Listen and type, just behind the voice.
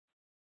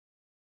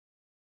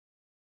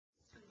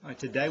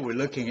Today we're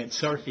looking at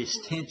surface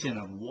tension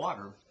of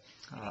water.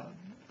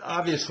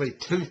 Obviously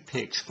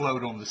toothpicks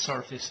float on the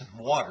surface of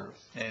water,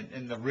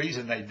 and the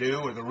reason they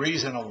do, or the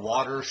reason a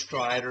water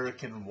strider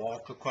can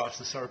walk across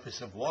the surface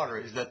of water,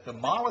 is that the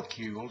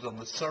molecules on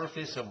the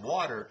surface of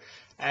water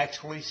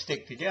actually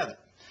stick together.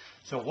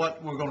 So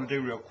what we're going to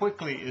do real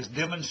quickly is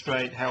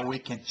demonstrate how we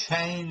can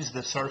change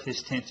the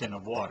surface tension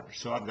of water.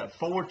 So I've got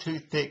 4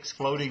 toothpicks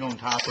floating on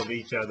top of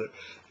each other,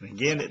 and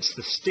again it's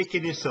the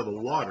stickiness of the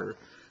water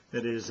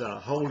that is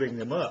holding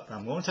them up.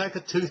 I'm going to take a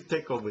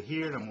toothpick over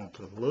here and I'm going to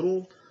put a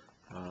little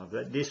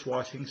that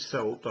dishwashing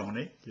soap on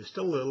it, just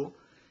a little.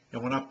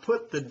 And when I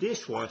put the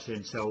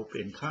dishwashing soap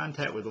in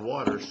contact with the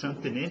water,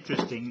 something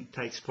interesting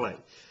takes place.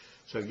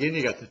 So again,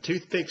 you got the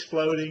toothpicks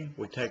floating.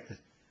 We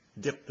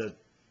dip the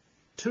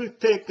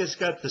toothpick that's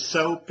got the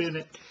soap in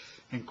it,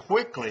 and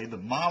quickly the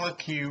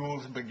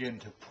molecules begin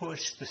to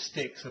push the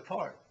sticks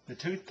apart. The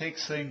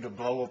toothpicks seem to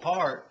blow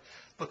apart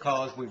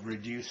because we've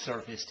reduced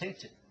surface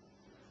tension.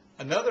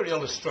 Another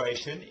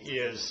illustration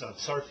of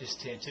surface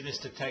tension is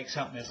to take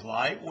something as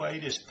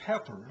lightweight as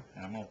pepper,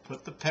 and I'm going to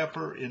put the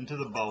pepper into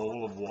the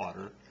bowl of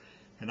water,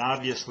 and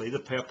obviously the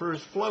pepper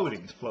is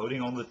floating. It's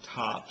floating on the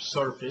top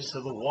surface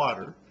of the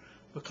water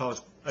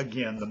because,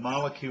 again, the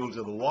molecules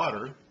of the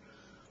water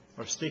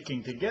are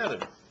sticking together.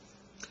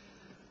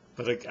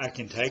 But I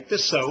can take the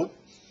soap,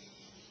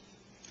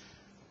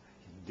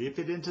 dip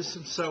it into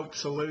some soap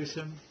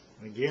solution.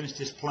 Again, it's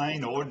just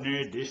plain,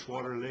 ordinary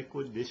dishwater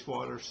liquid,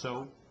 dishwater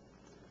soap.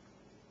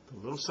 A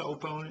little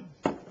soap on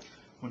it.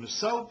 When the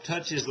soap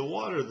touches the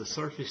water, the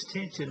surface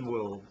tension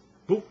will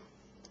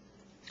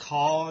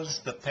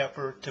cause the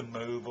pepper to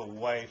move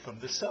away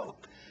from the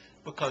soap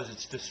because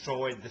it's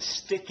destroyed the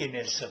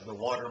stickiness of the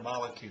water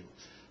molecule.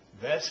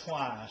 That's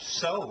why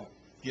soap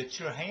gets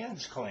your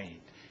hands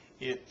clean.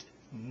 It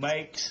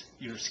makes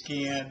your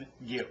skin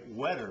get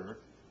wetter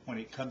when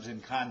it comes in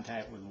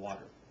contact with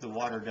water. The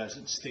water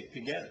doesn't stick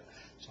together.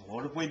 So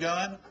what have we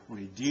done?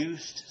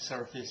 Reduced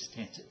surface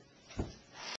tension.